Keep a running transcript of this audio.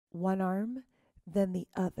one arm, then the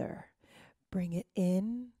other. Bring it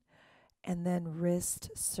in, and then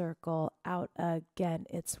wrist circle out again.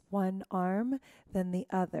 It's one arm, then the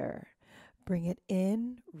other. Bring it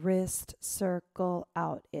in, wrist circle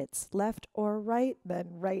out. It's left or right, then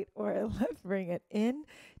right or left. Bring it in,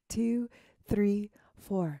 2, 3,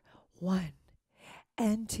 4. 1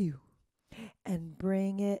 and 2. And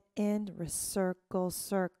bring it in, circle,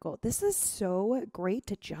 circle. This is so great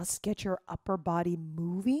to just get your upper body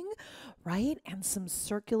moving, right? And some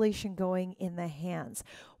circulation going in the hands.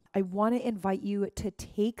 I want to invite you to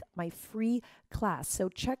take my free class. So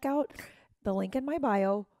check out the link in my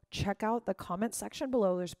bio. Check out the comment section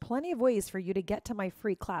below. There's plenty of ways for you to get to my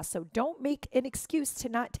free class. So don't make an excuse to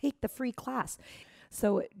not take the free class.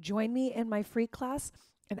 So join me in my free class,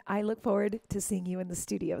 and I look forward to seeing you in the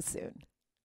studio soon.